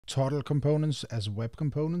toddle components as web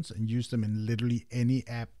components and use them in literally any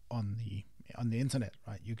app on the internet,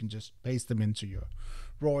 right? You can just paste them into your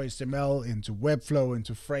raw HTML, into Webflow,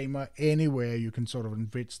 into Framer, anywhere you can sort of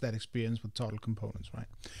enrich that experience with toddle components, right?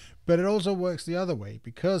 But it also works the other way.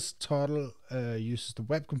 Because toddle uses the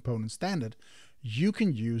web component standard, you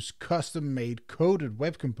can use custom-made coded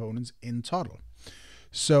web components in toddle.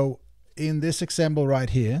 So in this example right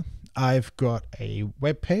here, I've got a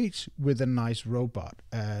web page with a nice robot.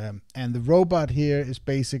 And the robot here is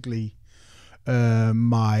basically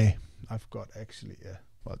I've got actually,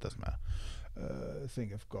 well, it doesn't matter. I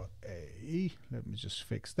think I've got let me just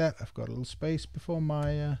fix that. I've got a little space before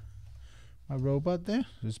my robot there.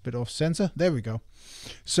 It's a bit off center. There we go.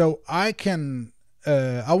 So I can,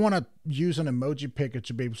 I want to use an emoji picker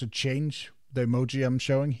to be able to change the emoji I'm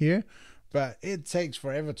showing here. But it takes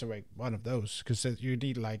forever to make one of those because you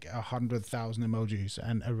need like 100,000 emojis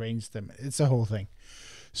and arrange them. It's a whole thing.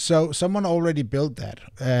 So someone already built that,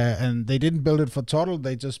 and they didn't build it for toddle.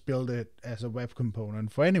 They just built it as a web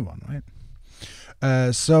component for anyone,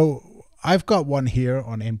 right? So I've got one here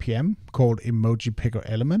on NPM called Emoji Picker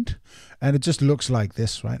Element, and it just looks like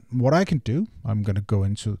this, right? What I can do, I'm going to go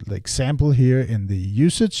into the example here in the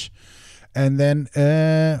usage. And then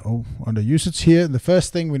under usage here, the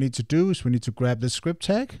first thing we need to do is we need to grab this script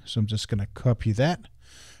tag. So I'm just going to copy that.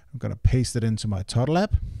 I'm going to paste it into my toddle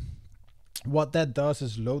app. What that does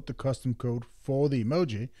is load the custom code for the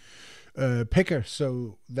emoji picker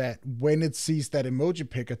so that when it sees that emoji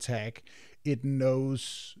picker tag, it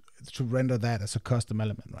knows to render that as a custom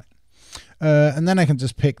element, right? And then I can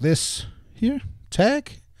just pick this here,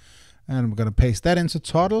 tag. And we're going to paste that into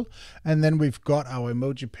toddle, and then we've got our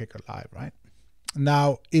emoji picker live, right?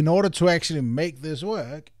 Now, in order to actually make this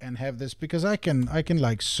work and have this, because I can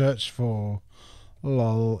like search for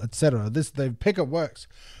lol, etc. The picker works,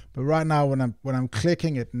 but right now when I'm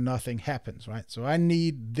clicking it, nothing happens, right? So I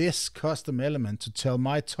need this custom element to tell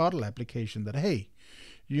my toddle application that, hey,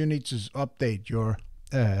 you need to update your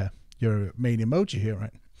main emoji here,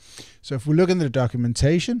 right? So if we look in the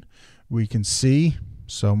documentation, we can see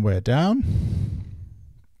somewhere down,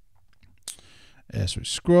 as we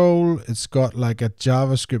scroll, it's got like a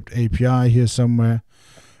JavaScript API here somewhere.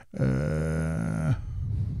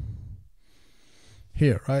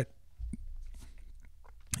 Here, right?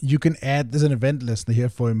 You can add, there's an event listener here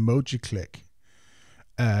for emoji click.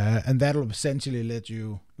 And that'll essentially let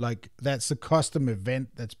you, like, that's a custom event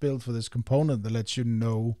that's built for this component that lets you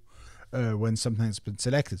know when something's been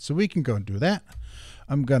selected. So we can go and do that.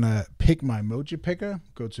 I'm gonna pick my emoji picker,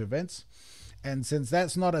 go to events, and since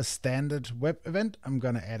that's not a standard web event, I'm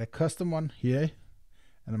gonna add a custom one here,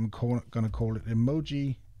 and I'm gonna call it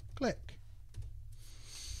emoji click.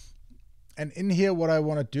 And in here, what I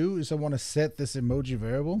want to do is I want to set this emoji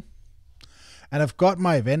variable, and I've got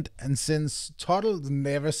my event. And since Toddle's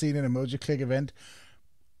never seen an emoji click event,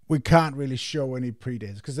 we can't really show any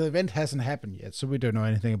predates because the event hasn't happened yet, so we don't know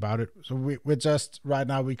anything about it. So we're just, right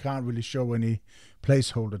now, we can't really show any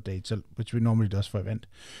placeholder data, which we normally does for event.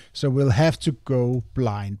 So we'll have to go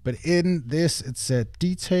blind. But in this, it said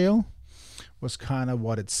detail was kind of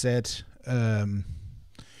what it said in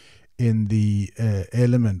the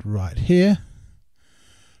element right here.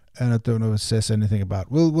 And I don't know if it says anything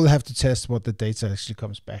about, we'll have to test what the data actually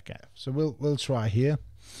comes back at. So we'll try here.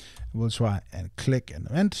 We'll try and click an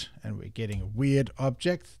event, and we're getting a weird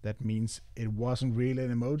object. That means it wasn't really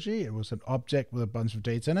an emoji. It was an object with a bunch of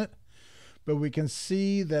data in it. But we can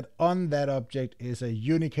see that on that object is a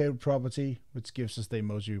Unicode property, which gives us the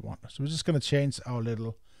emoji we want. So we're just going to change our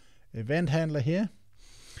little event handler here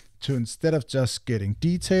to, instead of just getting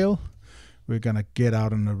detail, we're going to get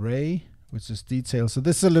out an array, which is detail. So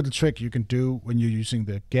this is a little trick you can do when you're using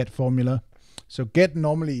the get formula. So get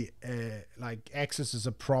normally like accesses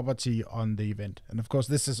a property on the event. And of course,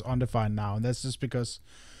 this is undefined now. And that's just because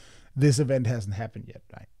this event hasn't happened yet,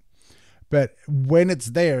 right? But when it's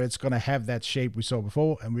there, it's going to have that shape we saw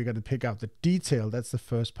before. And we're going to pick out the detail. That's the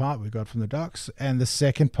first part we got from the docs. And the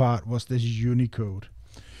second part was this Unicode.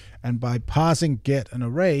 And by passing get an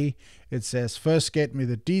array, it says first get me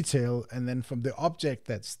the detail. And then from the object,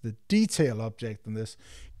 that's the detail object in this,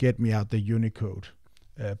 get me out the Unicode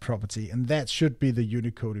property, and that should be the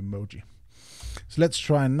Unicode emoji. So let's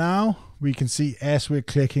try now. We can see as we're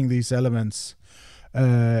clicking these elements,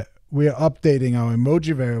 we're updating our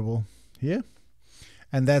emoji variable here,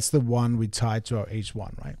 and that's the one we tied to our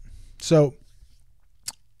H1, right? So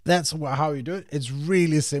that's how you do it. It's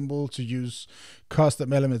really simple to use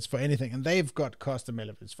custom elements for anything, and they've got custom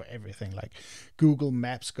elements for everything. Like Google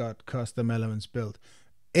Maps got custom elements built.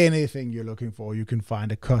 Anything you're looking for, you can find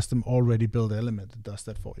a custom already built element that does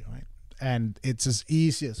that for you, right? and it's as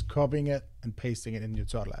easy as copying it and pasting it in your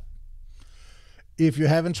toddle app. If you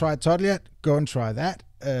haven't tried Toddle yet, go and try that.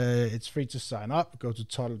 It's free to sign up. Go to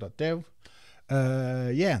toddle.dev.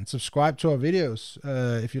 And subscribe to our videos.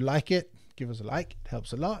 If you like it, give us a like. It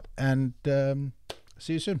helps a lot. And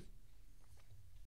see you soon.